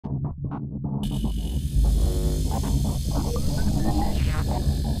Welcome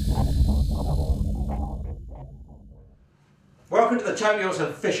to the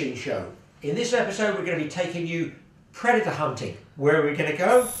TAOUTDOORS fishing show. In this episode we're going to be taking you predator hunting. Where are we going to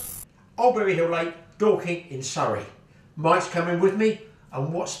go? Oldbury Hill Lake, Dorking in Surrey. Mike's coming with me,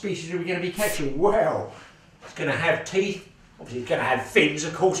 and what species are we going to be catching? Well, it's going to have teeth, obviously it's going to have fins,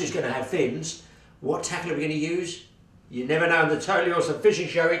 of course it's going to have fins. What tackle are we going to use? You never know in the TAOUTDOORS fishing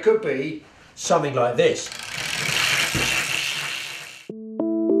show, it could be something like this.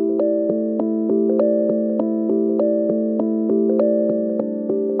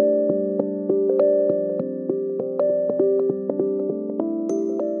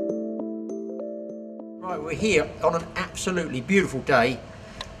 Right, we're here on an absolutely beautiful day.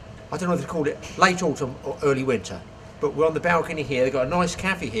 I don't know if they call it late autumn or early winter, but we're on the balcony here. They've got a nice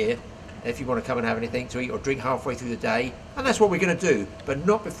cafe here if you want to come and have anything to eat or drink halfway through the day, and that's what we're going to do, but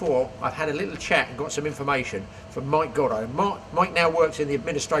not before I've had a little chat and got some information from Mike Goddo. Mike now works in the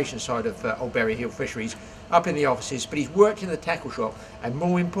administration side of Oldbury Hill Fisheries, up in the offices, but he's worked in the tackle shop, and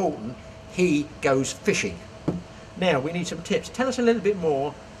more important, he goes fishing. Now we need some tips. Tell us a little bit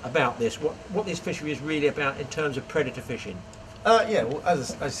more about this, what this fishery is really about in terms of predator fishing. Yeah, well,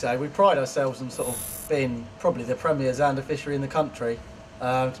 as I say, we pride ourselves on sort of being probably the premier zander fishery in the country.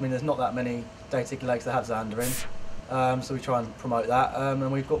 I mean, there's not that many day-ticking lakes that have zander in, so we try and promote that.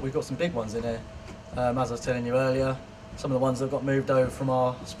 And we've got some big ones in here. As I was telling you earlier, some of the ones that got moved over from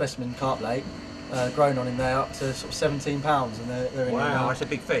our specimen carp lake, grown on in there up to sort of 17 pounds, and they're in here now. Wow, that's a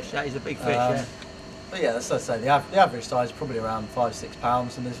big fish. That is a big fish. Yeah. But yeah, as I say, the average size is probably around 5-6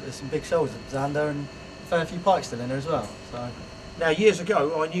 pounds, and there's some big shoals of zander and a fair few pikes still in there as well. So now, years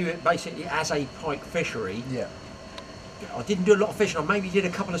ago, I knew it basically as a pike fishery. Yeah. I didn't do a lot of fishing. I maybe did a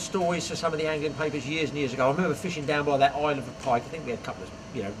couple of stories for some of the angling papers years and years ago. I remember fishing down by that Isle of a Pike. I think we had a couple of,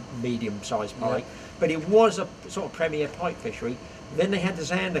 medium-sized pike, but it was a sort of premier pike fishery. Then they had the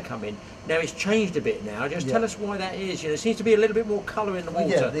zander come in. Now it's changed a bit now. Just tell us why that is. There seems to be a little bit more colour in the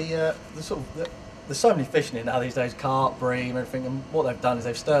water. Yeah, there's so many fish in it now these days, carp, bream, everything. And what they've done is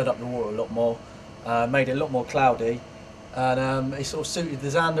they've stirred up the water a lot more, made it a lot more cloudy. And it sort of suited the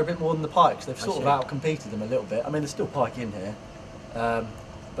zander a bit more than the pikes. They've sort of out-competed them a little bit. I mean, there's still pike in here, but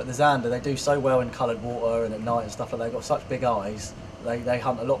the zander, they do so well in coloured water and at night and stuff like that. They've got such big eyes, they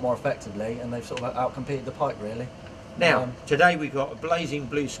hunt a lot more effectively, and they've sort of out-competed the pike, really. Now, today we've got a blazing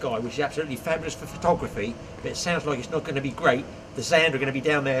blue sky, which is absolutely fabulous for photography, but it sounds like it's not going to be great. The zander are going to be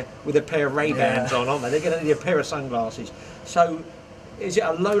down there with a pair of Ray-Bans on, aren't they? They're going to need a pair of sunglasses. So, is it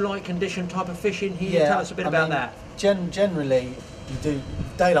a low-light condition type of fish in here? Tell us a bit about that. Generally, you do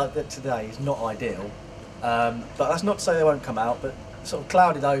daylight that today is not ideal, but that's not to say they won't come out. But sort of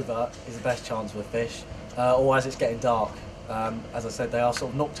clouded over is the best chance for a fish, or as it's getting dark. As I said, they are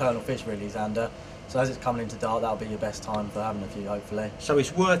sort of nocturnal fish, really, zander. So as it's coming into dark, that'll be your best time for having a few, hopefully. So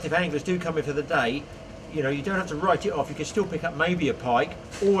it's worth, if anglers do come in for the day, you don't have to write it off. You can still pick up maybe a pike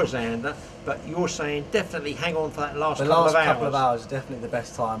or a zander, but you're saying definitely hang on for that last couple of hours. The last couple of hours is definitely the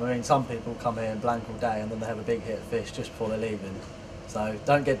best time. I mean, some people come here and blank all day and then they have a big hit of fish just before they're leaving. So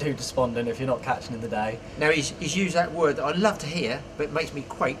don't get too despondent if you're not catching in the day. Now he's used that word that I love to hear, but it makes me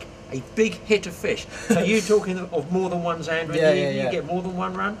quake. A big hit of fish. So you're talking of more than one zander? You get more than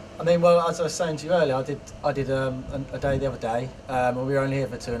one run? I mean, well, as I was saying to you earlier, I did a day the other day, and we were only here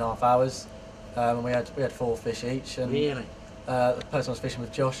for 2.5 hours, and we had 4 fish each. And really? The person I was fishing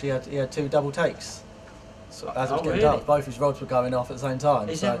with, Josh, he had 2 double takes. So as it was getting dark, both his rods were going off at the same time.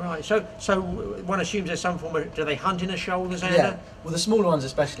 Is that right? So one assumes there's some form of, do they hunt in a shoal, the zander? Yeah. Well, the smaller ones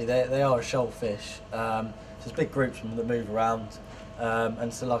especially, they are a shoal fish. So there's big groups of them that move around.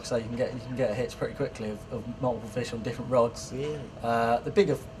 And so, like I say, you can get hits pretty quickly of multiple fish on different rods. Really? The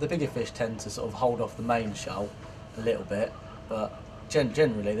bigger fish tend to sort of hold off the main shoal a little bit, but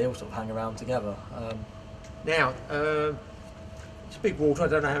generally they all sort of hang around together. Now, it's big water. I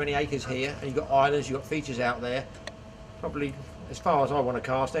don't know how many acres here, and you've got islands, you've got features out there. Probably as far as I want to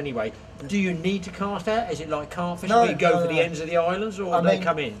cast anyway. Do you need to cast out? Is it like carp fishing where you go for the ends of the islands, or do they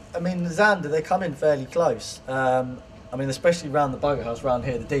come in? I mean, the zander, they come in fairly close. I mean, especially around the boathouse, around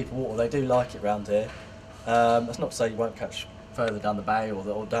here, the deeper water, they do like it around here. That's not to say you won't catch further down the bay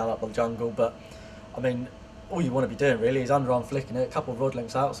or down up the jungle, but I mean, all you want to be doing really is underarm flicking it, a couple of rod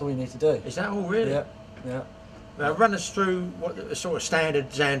lengths out, that's all you need to do. Is that all really? Yeah. Now run us through what the sort of standard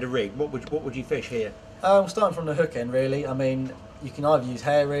zander rig. What would you fish here? Starting from the hook end really. I mean, you can either use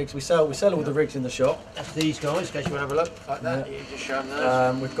hair rigs. We sell all the rigs in the shop. That's these guys, in case you want to have a look like that. You just show them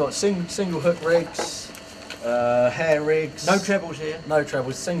those. We've got single hook rigs. Hair rigs. No trebles here? No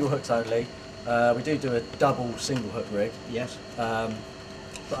trebles, single hooks only. We do a double single hook rig. Yes.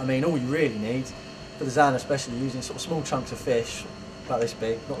 But I mean, all you really need for the Zander, especially using sort of small chunks of fish, about this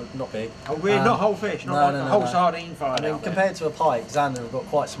big, not big. Oh, really? Not whole fish, not like a whole sardine fry. I mean, compared to a pike, Zander have got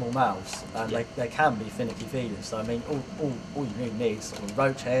quite small mouths, and they can be finicky feeders. So I mean, all you really need is sort of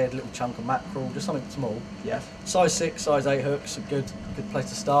roach head, a little chunk of mackerel, just something small. Yeah. Size 6, size 8 hooks, a good place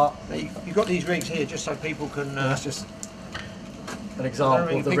to start. Now you've got these rigs here just so people can. That's just an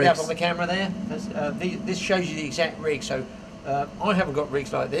example of the rigs. Pick up on the camera there. This shows you the exact rig. So I haven't got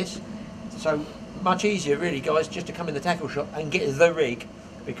rigs like this, so much easier really, guys, just to come in the tackle shop and get the rig,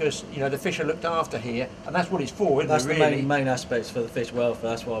 because you know the fish are looked after here, and that's what it's for, isn't that's it, the really? main aspects for the fish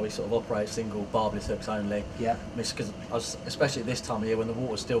welfare. That's why we sort of operate single barbless hooks only. Yeah. Because especially at this time of year when the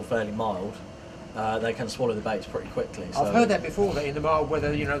water's still fairly mild, they can swallow the baits pretty quickly. So I've heard that before, that in the mild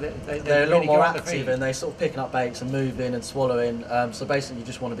weather, you know, they're a lot more active and they sort of picking up baits and moving and swallowing. So basically, you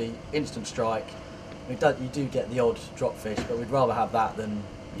just want to be instant strike. You do get the odd drop fish, but we'd rather have that than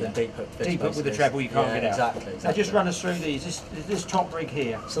deep hook fish. Deep hook with the treble you can't get out. Exactly. Now just run us through these. This top rig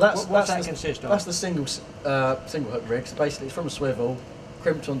here. So what's that consist of? That's the single hook rig. So basically, it's from a swivel,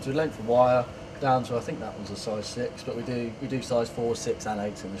 crimped onto a length of wire down to, I think that was a size 6, but we do size 4, 6, and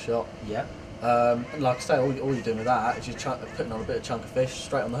 8 in the shop. Yeah. And like I say, all you're doing with that is you're putting on a bit of chunk of fish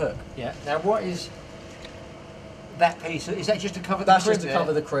straight on the hook. Yeah. Now what is that piece? Is that just to cover the That's crimp? just to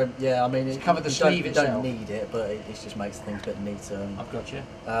cover the crimp, yeah. I mean, to cover the sleeve itself. itself. You don't need it, but it just makes things a bit neater. I've got you.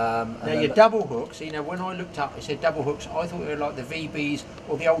 Now your double hooks, you know, when I looked up, it said double hooks. I thought they were like the VBs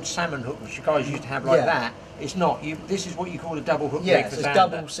or the old salmon hook, which you guys used to have like that. It's not. This is what you call a double hook rig for it's Zander.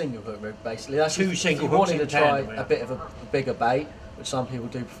 double single hook rig basically. That's two single hooks. If you wanted to try tandem, a bit of a bigger bait, which some people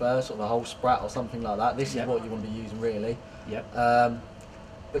do prefer, sort of a whole sprat or something like that. This is what you want to be using really. Yep.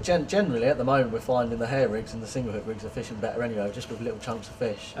 But generally, at the moment, we're finding the hair rigs and the single hook rigs are fishing better anyway, just with little chunks of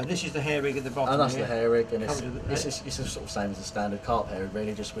fish. And this is the hair rig at the bottom. And that's here. the hair rig, and it's the sort of same as the standard carp hair rig,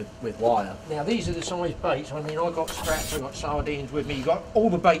 really, just with wire. Now these are the size baits. I mean, I got sprats, I got sardines with me. You got all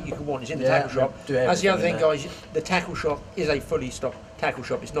the bait you can want. It's in the tackle shop. That's the other thing, guys. The tackle shop is a fully stocked tackle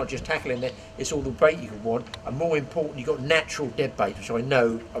shop. It's not just tackle in there. It's all the bait you can want, and more important, you've got natural dead bait, which I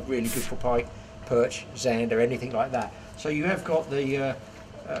know are really good for pike, perch, zander, anything like that. So you have got the.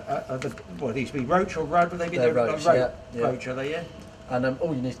 What these be roach or rudd? Would they be roach? Roach, are they? Yeah. And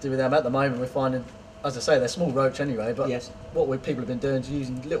all you need to do with them at the moment, we're finding, as I say, they're small roach anyway. But people have been doing is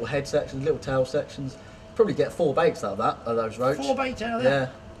using little head sections, little tail sections. Probably get 4 baits out of those roach. 4 baits out of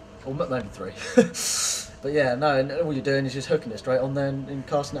that? Yeah, or maybe 3. But yeah, no, and all you're doing is just hooking it straight on there and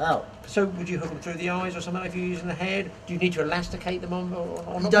casting it out. So would you hook them through the eyes or something if you're using the head? Do you need to elasticate them on or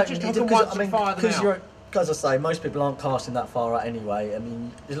not? You don't just need hook to, them once and fire them out? As I say, most people aren't casting that far out anyway. I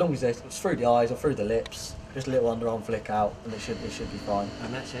mean, as long as it's through the eyes or through the lips, just a little underarm flick out, and it should be fine.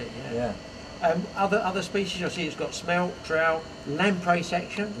 And that's it. Yeah. Other species I see, it's got smelt, trout, lamprey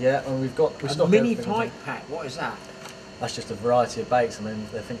section. Yeah, and we've a mini pike pack. What is that? That's just a variety of baits. I mean,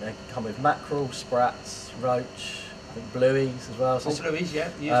 they come with mackerel, sprats, roach, I think blueies as well. So blueies, yeah.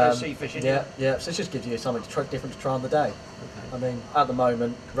 Use those sea fishing. Yeah. So it just gives you something different to try on the day. Okay. I mean, at the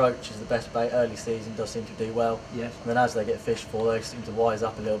moment, roach is the best bait. Early season does seem to do well. Yes. And then as they get fished for, they seem to wise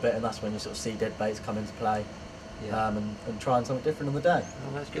up a little bit, and that's when you sort of see dead baits come into play. Yeah. And trying something different on the day.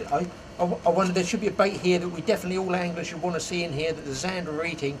 Oh, that's good. I wonder, there should be a bait here that we definitely, all anglers should want to see in here, that the Zander are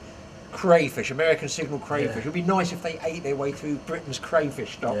eating. Crayfish, American signal crayfish. It would be nice if they ate their way through Britain's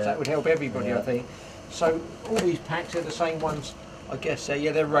crayfish stocks. That would help everybody, I think. So all these packs are the same ones, I guess.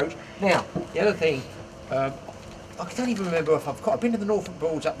 They're roach. Now, the other thing, I don't even remember if I've been to the Norfolk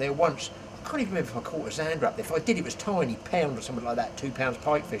Broads up there once. I can't even remember if I caught a Zander up there. If I did, it was tiny, £1 or something like that, 2 pounds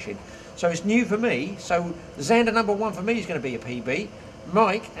pike fishing. So it's new for me. So the Zander #1 for me is going to be a PB.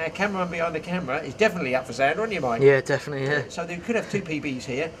 Mike, our cameraman behind the camera, is definitely up for Zander, aren't you, Mike? Yeah, definitely, yeah. So they could have 2 PBs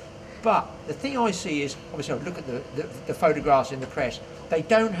here. But the thing I see is, obviously, I look at the photographs in the press. They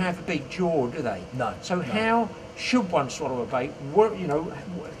don't have a big jaw, do they? No. So how should one swallow a bait?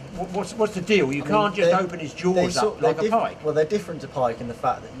 What's the deal? You can't just open his jaws up like a pike. Well, they're different to pike in the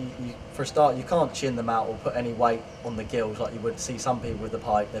fact that you, for a start, you can't chin them out or put any weight on the gills like you would see some people with the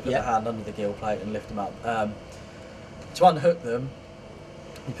pike. They put their hand under the gill plate and lift them up. To unhook them,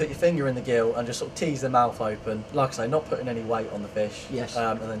 you put your finger in the gill and just sort of tease the mouth open. Like I say, not putting any weight on the fish. Yes.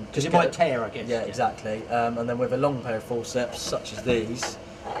 And then because it might tear, I guess. Yeah, exactly. And then with a long pair of forceps, such as these,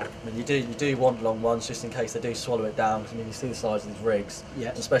 I mean, you do want long ones just in case they do swallow it down. Because I mean, you see the size of these rigs,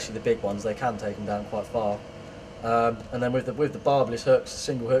 especially the big ones, they can take them down quite far. And then with the barbless hooks,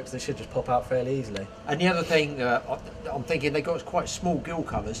 single hooks, they should just pop out fairly easily. And the other thing, I'm thinking they've got quite small gill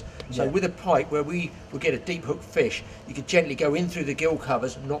covers. So with a pike, where we would get a deep hook fish, you could gently go in through the gill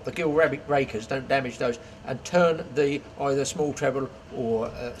covers, not the gill rakers, don't damage those, and turn the either small treble or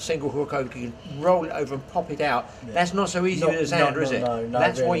a single hook over, you can roll it over and pop it out. Yeah. That's not so easy with a Zander, is it? No,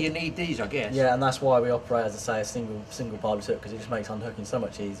 that's really. why you need these, I guess. Yeah, and that's why we operate, as I say, a single barbless hook, because it just makes unhooking so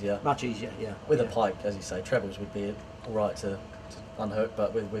much easier. Much easier, yeah. With a pike, as you say, trebles would be all right to unhook,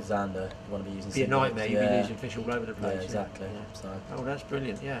 but with Zander, you want to be using. It'd be a nightmare. You'd be losing fish all over the place. Yeah, exactly. Yeah. So. Oh, that's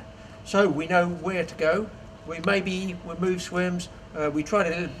brilliant. Yeah. So we know where to go. We move swims. We tried a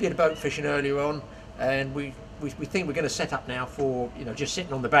little bit of boat fishing earlier on, and we think we're going to set up now for just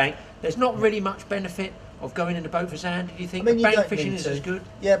sitting on the bank. There's not really much benefit of going in the boat for sand. Do you think bank fishing is as good?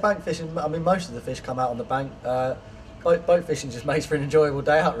 Yeah, bank fishing. I mean, most of the fish come out on the bank. Boat fishing just makes for an enjoyable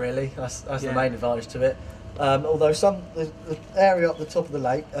day out. Really, that's the main advantage to it. Although the area up the top of the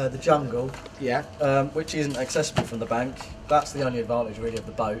lake, the jungle, which isn't accessible from the bank, that's the only advantage really of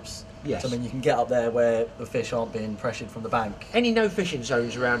the boats. Yes. So, I mean, you can get up there where the fish aren't being pressured from the bank. Any no fishing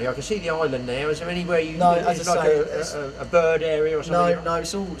zones around here? I can see the island there. Is there anywhere you? No, is it like a bird area or something? No,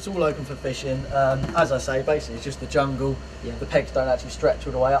 it's all open for fishing. As I say, basically it's just the jungle. Yeah. The pegs don't actually stretch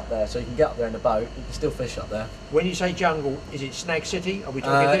all the way up there, so you can get up there in the boat. You can still fish up there. When you say jungle, is it Snag City? Are we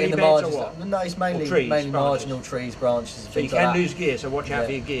talking in the margins or what? No, it's mainly marginal trees, branches. So you can lose gear. So watch out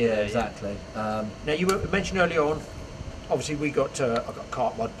for your gear. Yeah, exactly. Now you mentioned earlier on. Obviously, I've got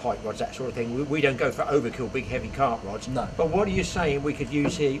carp rod, pike rods, that sort of thing. We don't go for overkill, big, heavy carp rods. No. But what are you saying we could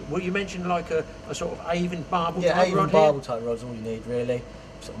use here? Well, you mentioned like a sort of Avon barbel type rod. Yeah, Avon barbel type rod's all you need, really.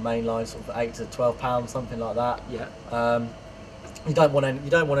 Sort of main line, sort of 8 to 12 pounds, something like that. Yeah. You don't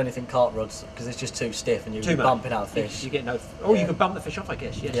want anything carp rods because it's just too stiff and you're bumping out fish. You get no. Oh, you can bump the fish off, I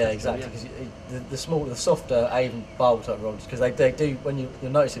guess. Yes. Yeah, exactly. Because the softer Avon barbel type rods, because they do when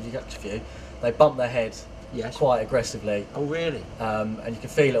you'll notice if you catch a few, they bump their head. Yes. Quite aggressively. Oh, really? And you can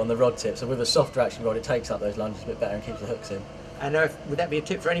feel it on the rod tip. So with a softer action rod, it takes up those lunges a bit better and keeps the hooks in. And would that be a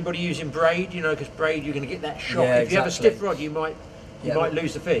tip for anybody using braid? Because braid, you're going to get that shock. Yeah, if you have a stiff rod, you might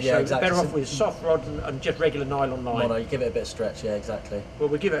lose the fish. Yeah, so exactly. Better off with soft rod and just regular nylon line. No, you give it a bit of stretch. Yeah, exactly. Well,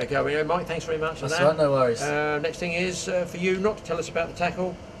 we'll give it a go. Mike, thanks very much for that. That's right, no worries. Next thing is for you not to tell us about the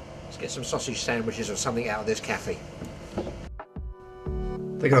tackle. Let's get some sausage sandwiches or something out of this cafe.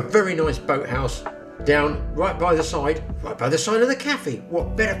 They've got a very nice boathouse down right by the side of the cafe.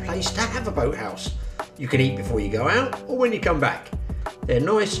 What better place to have a boathouse? You can eat before you go out or when you come back. They're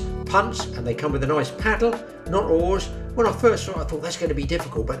nice punts and they come with a nice paddle, not oars. When I first saw it, I thought that's going to be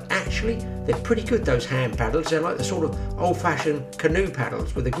difficult, but actually they're pretty good, those hand paddles. They're like the sort of old-fashioned canoe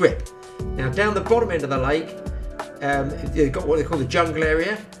paddles with a grip. Now down the bottom end of the lake, they've got what they call the jungle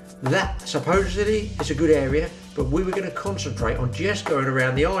area. That supposedly is a good area, but we were going to concentrate on just going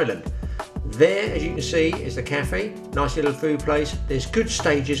around the island. There, as you can see, is the cafe, nice little food place. There's good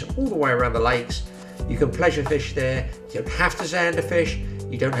stages all the way around the lakes. You can pleasure fish there. You don't have to Zander fish.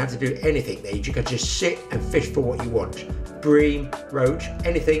 You don't have to do anything there. You can just sit and fish for what you want. Bream, roach,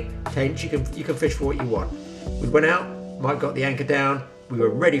 anything, tench, you can fish for what you want. We went out, Mike got the anchor down, we were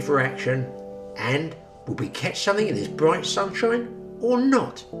ready for action, and will we catch something in this bright sunshine or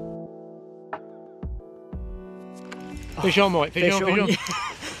not? Fish on, Mike, fish on.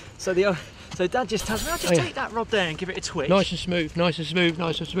 So Dad just tells me, I'll just take that rod there and give it a twitch. Nice and smooth, nice and smooth,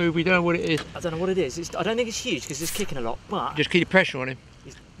 nice and smooth. We don't know what it is. I don't know what it is. I don't think it's huge because it's kicking a lot, but... Just keep the pressure on him.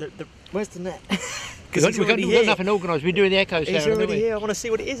 Where's the net? Because we've got nothing organised. We're doing the echo sound. He's already here. I want to see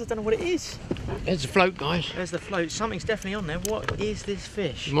what it is. I don't know what it is. There's the float, guys. There's the float. Something's definitely on there. What is this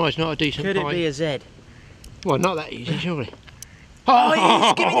fish? Mine's not a decent Could it be a Z? Well, not that easy, surely.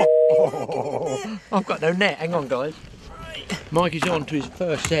 Oh, give me the... I've got no net. Hang on, guys. Mike is on to his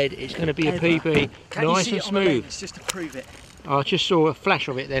first head. It's going to be a PB, nice and smooth. It's just to prove it. I just saw a flash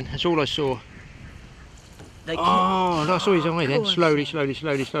of it then. That's all I saw. I saw his eye then. Slowly.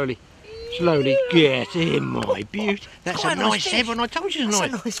 Slowly get in, my beauty. That's a nice head one. I told you it's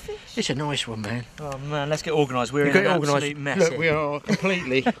nice. That's a nice fish. It's a nice one, man. Oh man, let's get organised. We're in an absolute mess. Look, we are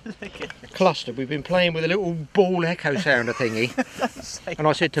completely clustered. We've been playing with a little ball echo sounder thingy. And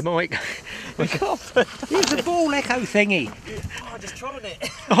I said to Mike, here's the ball echo thingy. Oh, I just trod on it.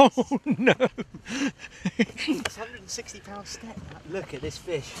 Oh no. It's 160 pound step. Look at this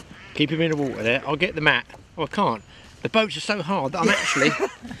fish. Keep him in the water there. I'll get the mat. Oh, I can't. The boats are so hard that I'm actually...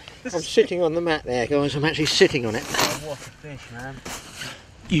 I'm sitting on the mat there, guys. I'm actually sitting on it. Oh, what a fish, man.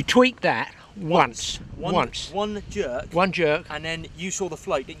 You tweak that once. One jerk. One jerk. And then you saw the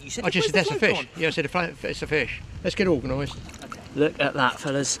float, didn't you? I just said that's a fish. Yeah, I said it's a fish. Let's get organised. Okay. Look at that,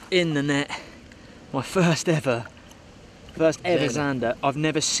 fellas. In the net. My first ever Zander. I've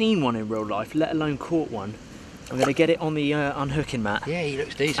never seen one in real life, let alone caught one. I'm going to get it on the unhooking mat. Yeah, he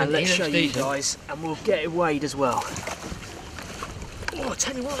looks decent. And let's show you guys, and we'll get it weighed as well. Oh,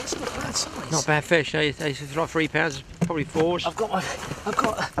 tell you what, it's not a bad size. Not bad fish. They like £3, probably 4s. I've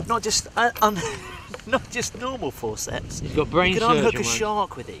got not just not just normal forceps. He's got brain You can unhook a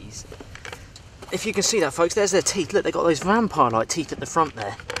shark with these. If you can see that, folks, there's their teeth. Look, they've got those vampire-like teeth at the front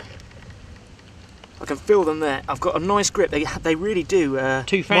there. I can feel them there. I've got a nice grip. They really do.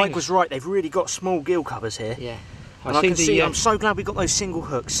 2 fangs. Mike was right. They've really got small gill covers here. Yeah. And I can see. I'm so glad we got those single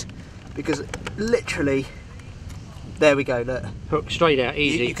hooks, because literally, there we go. Look. Hook straight out,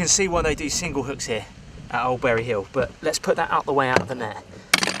 easy. You can see why they do single hooks here at Old Berry Hill. But let's put that out the way, out of the net,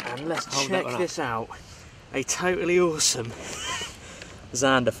 and let's check this out. A totally awesome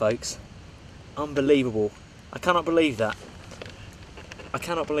Zander, folks. Unbelievable. I cannot believe that. I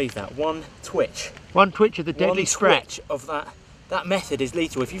cannot believe that. One twitch. One twitch of the deadly sprat. Twitch of that. That method is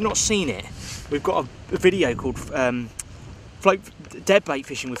lethal. If you've not seen it, we've got a video called dead bait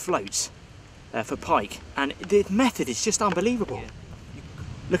fishing with floats for pike, and the method is just unbelievable. Yeah.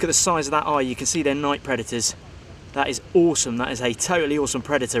 Look at the size of that eye. You can see they're night predators. That is awesome. That is a totally awesome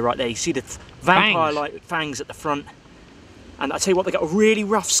predator right there. You see the vampire-like fangs at the front. And I tell you what, they got a really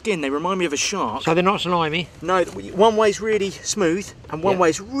rough skin. They remind me of a shark. So they're not slimy? No, one way's really smooth and one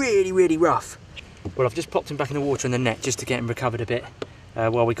way's really, really rough. Well, I've just popped him back in the water in the net just to get him recovered a bit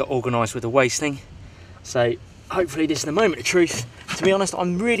while we got organised with the waste thing. So hopefully this is the moment of truth. To be honest,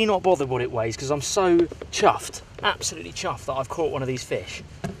 I'm really not bothered what it weighs because I'm so chuffed, absolutely chuffed that I've caught one of these fish.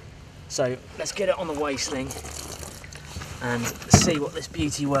 So let's get it on the waste thing and see what this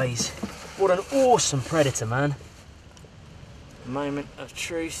beauty weighs. What an awesome predator, man. Moment of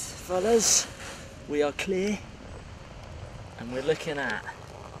truth, fellas. We are clear and we're looking at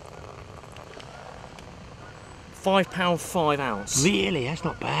 £5 5 ounce. Really? That's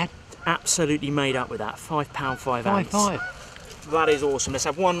not bad. Absolutely made up with that. £5 5 ounce. 5. That is awesome. Let's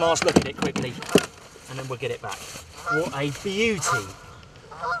have one last look at it quickly and then we'll get it back. What a beauty.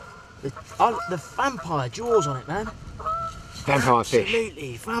 The vampire jaws on it, man. Vampire fish.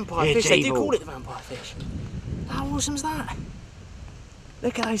 Absolutely, vampire It's fish. They do evil. call it the vampire fish. How awesome's that?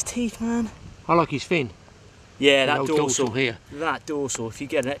 Look at those teeth, man. I like his fin. Yeah, The that old dorsal. here. That dorsal, if you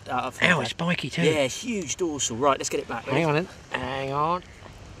get it out of Ow, it's spiky too. Yeah, huge dorsal. Right, let's get it back. Hang on then. Hang on.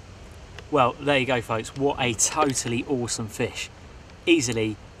 Well, there you go, folks. What a totally awesome fish.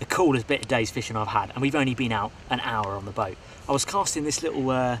 Easily the coolest bit of day's fishing I've had, and we've only been out an hour on the boat. I was casting this little,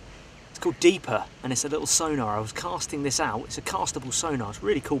 it's called Deeper, and it's a little sonar. I was casting this out. It's a castable sonar. It's a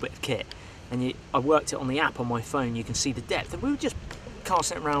really cool bit of kit. And I worked it on the app on my phone. You can see the depth, and we were just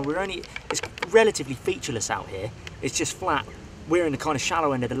casting it around. It's relatively featureless out here. It's just flat. We're in the kind of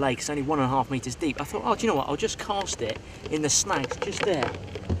shallow end of the lake. It's only 1.5 meters deep. I thought, oh, do you know what? I'll just cast it in the snags just there.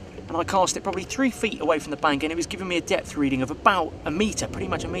 And I cast it probably 3 feet away from the bank, and it was giving me a depth reading of about a meter, pretty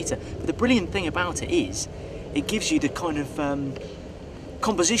much a meter. But the brilliant thing about it is, it gives you the kind of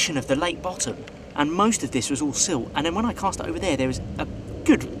composition of the lake bottom. And most of this was all silt. And then when I cast it over there, there was a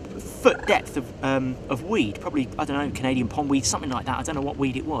good foot depth of weed, probably, I don't know, Canadian pondweed, something like that. I don't know what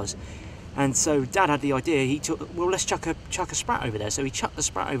weed it was. And so Dad had the idea. He took, well, let's chuck a sprat over there. So he chucked the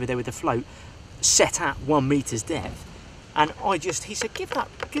sprat over there with the float, set at 1 meter's depth. And he said, give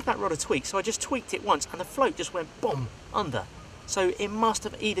that rod a tweak. So I just tweaked it once, and the float just went boom under. So it must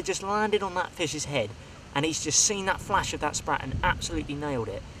have either just landed on that fish's head, and he's just seen that flash of that sprat and absolutely nailed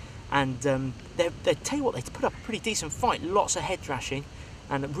it. And they tell you what, they put up a pretty decent fight. Lots of head thrashing.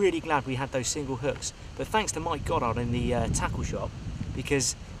 And I'm really glad we had those single hooks. But thanks to Mike Goddard in the tackle shop,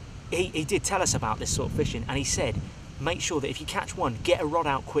 because he did tell us about this sort of fishing, and he said, make sure that if you catch one, get a rod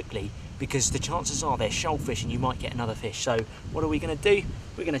out quickly, because the chances are they're shellfish and you might get another fish. So what are we going to do?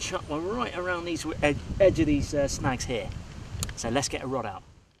 We're going to chuck one right around these edge of these snags here. So let's get a rod out.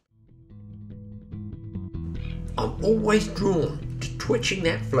 I'm always drawn to twitching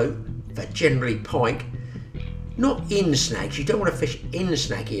that float for generally pike. Not in snags, you don't want to fish in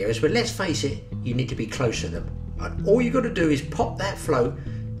snag areas, but let's face it, you need to be close to them. And all you've got to do is pop that float,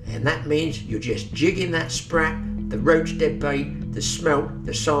 and that means you're just jigging that sprat, the roach dead bait, the smelt,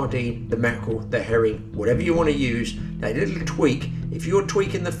 the sardine, the mackerel, the herring, whatever you want to use. That little tweak, if you're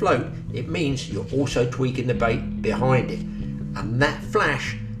tweaking the float, it means you're also tweaking the bait behind it. And that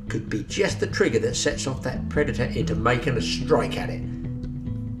flash could be just the trigger that sets off that predator into making a strike at it.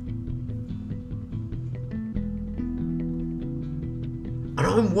 And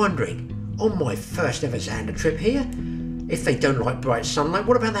I'm wondering, on my first ever Zander trip here, if they don't like bright sunlight,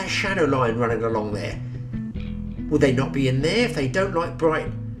 what about that shadow line running along there? Would they not be in there if they don't like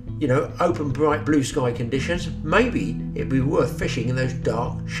bright, open, bright blue sky conditions? Maybe it'd be worth fishing in those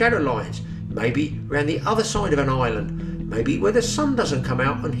dark shadow lines. Maybe around the other side of an island. Maybe where the sun doesn't come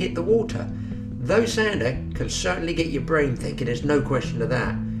out and hit the water. Those zander can certainly get your brain thinking, there's no question of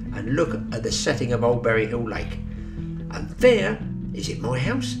that. And look at the setting of Old Berry Hill Lake. And there, is it my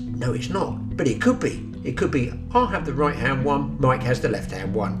house? No, it's not, but it could be. It could be, I'll have the right hand one, Mike has the left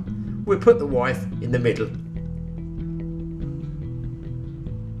hand one. We'll put the wife in the middle.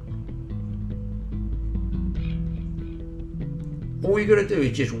 All you've got to do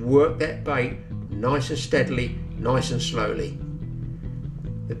is just work that bait nice and steadily, nice and slowly.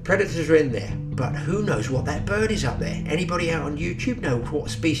 The predators are in there, but who knows what that bird is up there? Anybody out on YouTube know what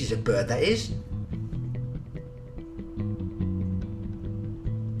species of bird that is?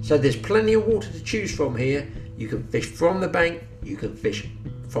 So there's plenty of water to choose from here. You can fish from the bank, you can fish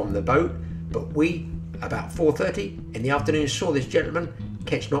from the boat, but we, about 4:30 in the afternoon, saw this gentleman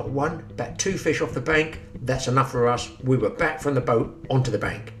catch not one, but 2 fish off the bank. That's enough for us. We were back from the boat onto the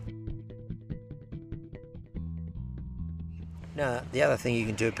bank. Now, the other thing you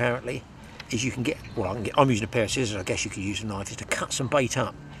can do apparently is you can get, well, I'm using a pair of scissors, I guess you could use a knife, is to cut some bait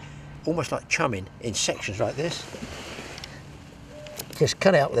up, almost like chumming, in sections like this. Just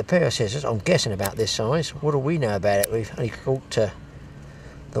cut out with a pair of scissors. I'm guessing about this size. What do we know about it? We've only caught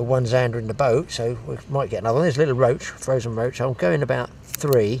the one zander in the boat, so we might get another one. There's a little roach, frozen roach. I'm going about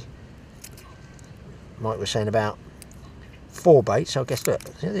 3. Mike was saying about 4 baits. So I guess, look,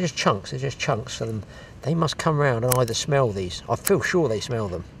 they're just chunks. They're just chunks. So they must come round and either smell these. I feel sure they smell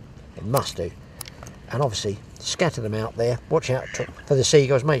them. They must do. And obviously, scatter them out there. Watch out for the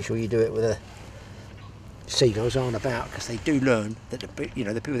seagulls. Make sure you do it with a seagulls aren't about, because they do learn that the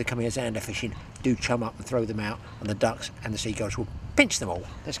people that come here zander fishing do chum up and throw them out, and the ducks and the seagulls will pinch them all.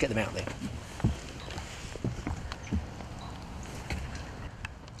 Let's get them out there.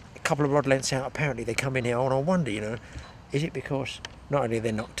 A couple of rod lengths out, apparently they come in here, and I wonder, is it because not only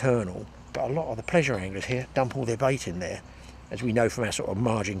they're nocturnal, but a lot of the pleasure anglers here dump all their bait in there, as we know from our sort of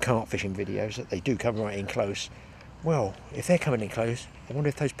margin carp fishing videos that they do come right in close. Well, if they're coming in close, I wonder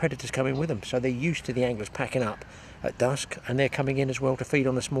if those predators come in with them. So they're used to the anglers packing up at dusk, and they're coming in as well to feed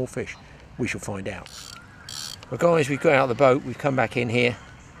on the small fish. We shall find out. Well guys, we've got out of the boat, we've come back in here,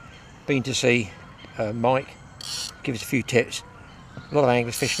 been to see Mike, give us a few tips. A lot of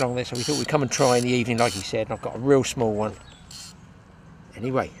anglers fishing along there, so we thought we'd come and try in the evening like he said, and I've got a real small one.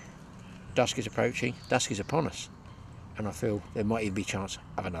 Anyway, dusk is approaching, dusk is upon us, and I feel there might even be a chance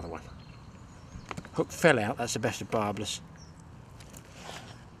of another one. Hook fell out, that's the best of barbless.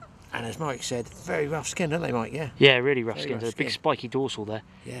 And as Mike said, very rough skin, aren't they, Mike? Yeah. Yeah, really rough skin. There's a big spiky dorsal there.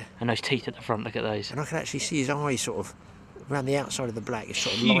 Yeah. And those teeth at the front, look at those. And I can actually see his eye sort of around the outside of the black. It's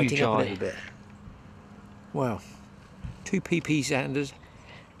sort of Huge lighting up eye. a little bit. Well, 2 PP zanders.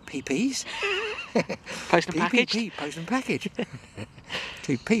 PPs? Post and package? PPP, post and package.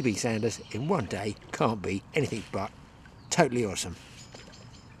 2 PB zanders in one day can't be anything but totally awesome.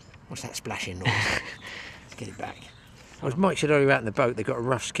 What's that splashing noise? Let's get it back. As Mike said earlier out in the boat, they've got a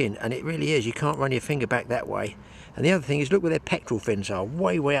rough skin, and it really is. You can't run your finger back that way. And the other thing is, look where their pectoral fins are,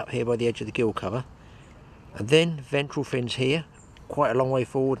 way up here by the edge of the gill cover. And then ventral fins here, quite a long way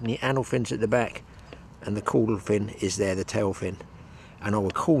forward, and the anal fins at the back. And the caudal fin is there, the tail fin. And I will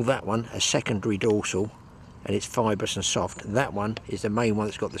call that one a secondary dorsal, and it's fibrous and soft. That one is the main one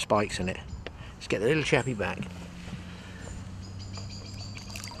that's got the spikes in it. Let's get the little chappy back.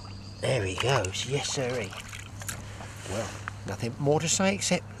 There he goes, yes sirree. Well, nothing more to say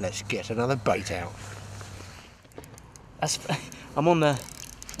except let's get another bait out. I'm on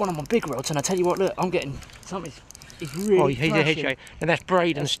one of my big rods, and I tell you what, look, I'm getting something. It's really he's a head shake. And that's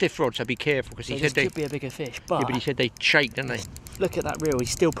braid and stiff rod, so be careful, because so he said they could be a bigger fish. But yeah, but he said they shake, don't they? Look at that reel. He's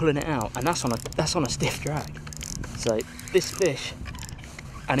still pulling it out, and that's on a stiff drag. So this fish,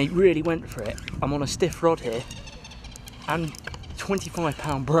 and he really went for it. I'm on a stiff rod here, and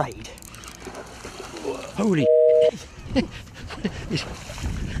 25-pound braid. Holy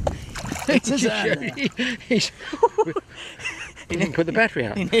It's a zander. He didn't put the battery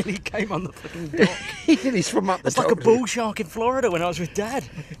out. He nearly came on the fucking dock. He's from up the It's top. like a bull shark in Florida when I was with Dad.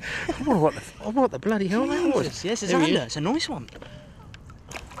 I wonder what the bloody hell that was. Yes, it's a zander. It's a nice one.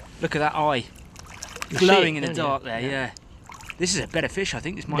 Look at that eye. Glowing in the dark there, yeah. This is a better fish, I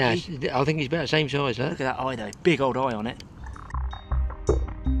think. This might be. I think he's about the same size, huh? Look at that eye though. Big old eye on it.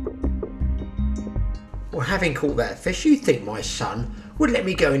 Well, having caught that fish, you'd think my son would let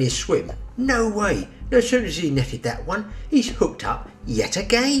me go in his swim. No way. No sooner as he netted that one, he's hooked up yet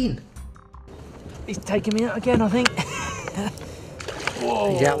again. He's taking me out again, I think.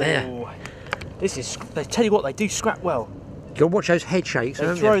 Whoa. He's out there. This is, they tell you what, they do scrap well. You've got to watch those head shakes,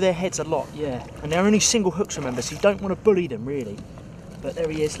 They throw their heads a lot, yeah. And they're only single hooks, remember, so you don't want to bully them, really. But there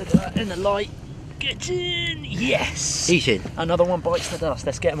he is, look at that, in the light. Get in! Yes! He's in. Another one bites the dust.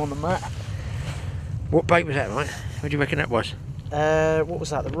 Let's get him on the mat. What bait was that, right? What do you reckon that was? What was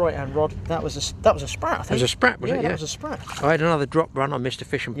that? The right hand rod. That was a sprat, I think. That was a sprat, was it? Yeah, that was a sprat. I had another drop run. I missed a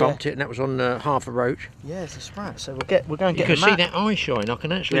fish and bumped it, and that was on half a roach. Yeah, it's a sprat. So we're going to get. You can see that eye shine. I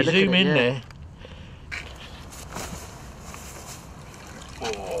can actually zoom in there.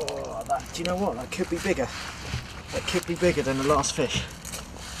 Oh, do you know what? That could be bigger. That could be bigger than the last fish.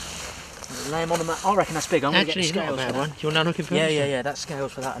 Lay him on the mat. I reckon that's big. I'm going to get the scales for that. One. You want to looking for? Yeah. That's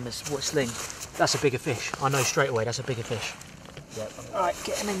scales for that and this sling. That's a bigger fish. I know straight away. That's a bigger fish. Yep. All right,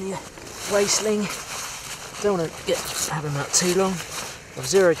 get him in the weigh sling. Don't want to have him out too long. I've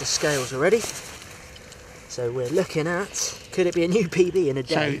zeroed the scales already. So we're looking at. Could it be a new PB in a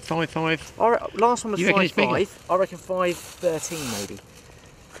day? So 5.5. Last one was 5.5. I reckon 5.13 maybe.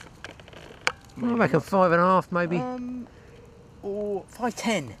 I reckon 5.5 maybe. Or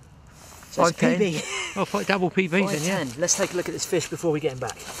 5.10. So it's a PB. Oh, double PBs then, yeah. Let's take a look at this fish before we get him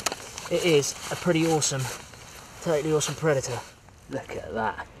back. It is a pretty awesome, totally awesome predator. Look at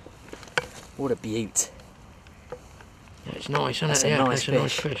that. What a beaut. Yeah, it's nice, isn't That's it? a Yeah, nice that's a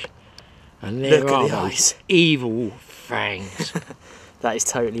nice fish. And there Look are at the those eyes. evil fangs. That is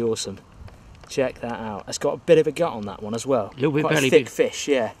totally awesome. Check that out. It's got a bit of a gut on that one as well. A little bit Quite belly a thick big. fish,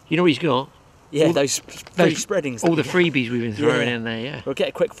 yeah. You know what he's got? Yeah, All- those spreadings. All the freebies we've been throwing in there, yeah. We'll get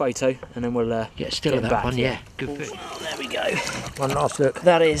a quick photo and then we'll Get still get of that back, one, yeah. Good fish. Well, there we go. One last look.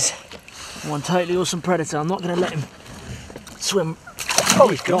 That is one totally awesome predator. I'm not going to let him swim. Oh,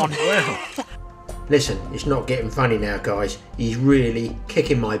 he's gone. Wow. Listen, it's not getting funny now, guys. He's really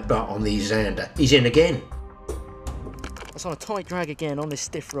kicking my butt on the ZANDER. He's in again. It's on a tight drag again on this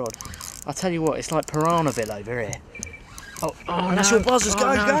stiff rod. I tell you what, it's like Piranhaville over here. Oh, no. that's your buzzers.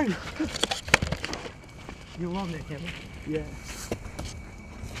 Go, no. go. You're on there, Kevin. Yeah.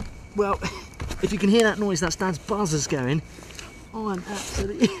 Well, if you can hear that noise, that's Dad's buzzers going. Oh, I'm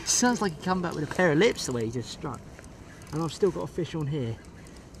absolutely. It sounds like he come back with a pair of lips the way he just struck. And I've still got a fish on here.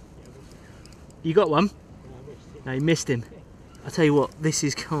 You got one? No, you missed him. I tell you what, this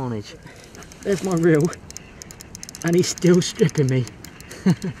is carnage. There's my reel, and he's still stripping me.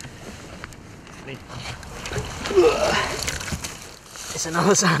 It's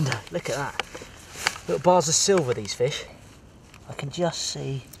another ZANDER. Look at that. Little bars of silver, these fish. I can just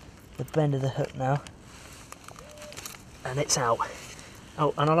see the bend of the hook now. And it's out.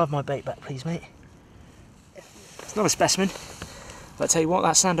 Oh, and I'll have my bait back, please, mate. It's not a specimen. But I tell you what,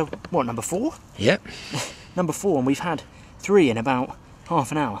 that's ZANDER, what, number 4? Yep. Number 4, and we've had 3 in about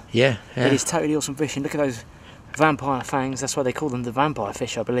half an hour. Yeah. It is totally awesome fishing. Look at those vampire fangs. That's why they call them the vampire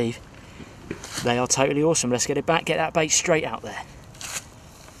fish, I believe. They are totally awesome. Let's get it back. Get that bait straight out there.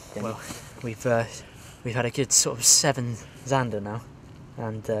 Well, we've had a good sort of 7 ZANDER now,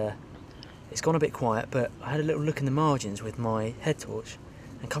 and it's gone a bit quiet. But I had a little look in the margins with my head torch,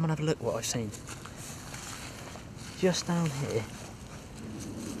 and come and have a look what I've seen. Just down here,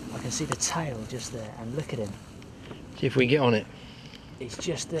 I can see the tail just there, and look at him. See if we can get on it. It's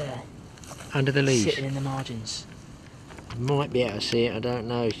just there, Under the leaves. sitting in the margins. Might be able to see it, I don't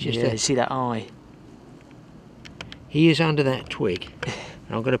know. It's just Yeah, you see that eye? He is under that twig.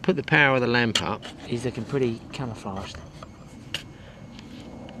 And I'm going to put the power of the lamp up. He's looking pretty camouflaged.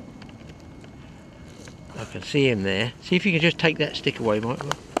 I can see him there. See if you can just take that stick away, Michael.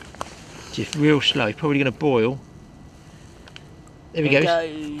 Just real slow. He's probably going to boil. There he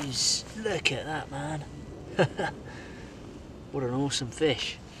goes. Look at that, man. What an awesome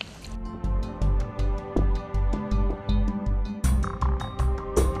fish.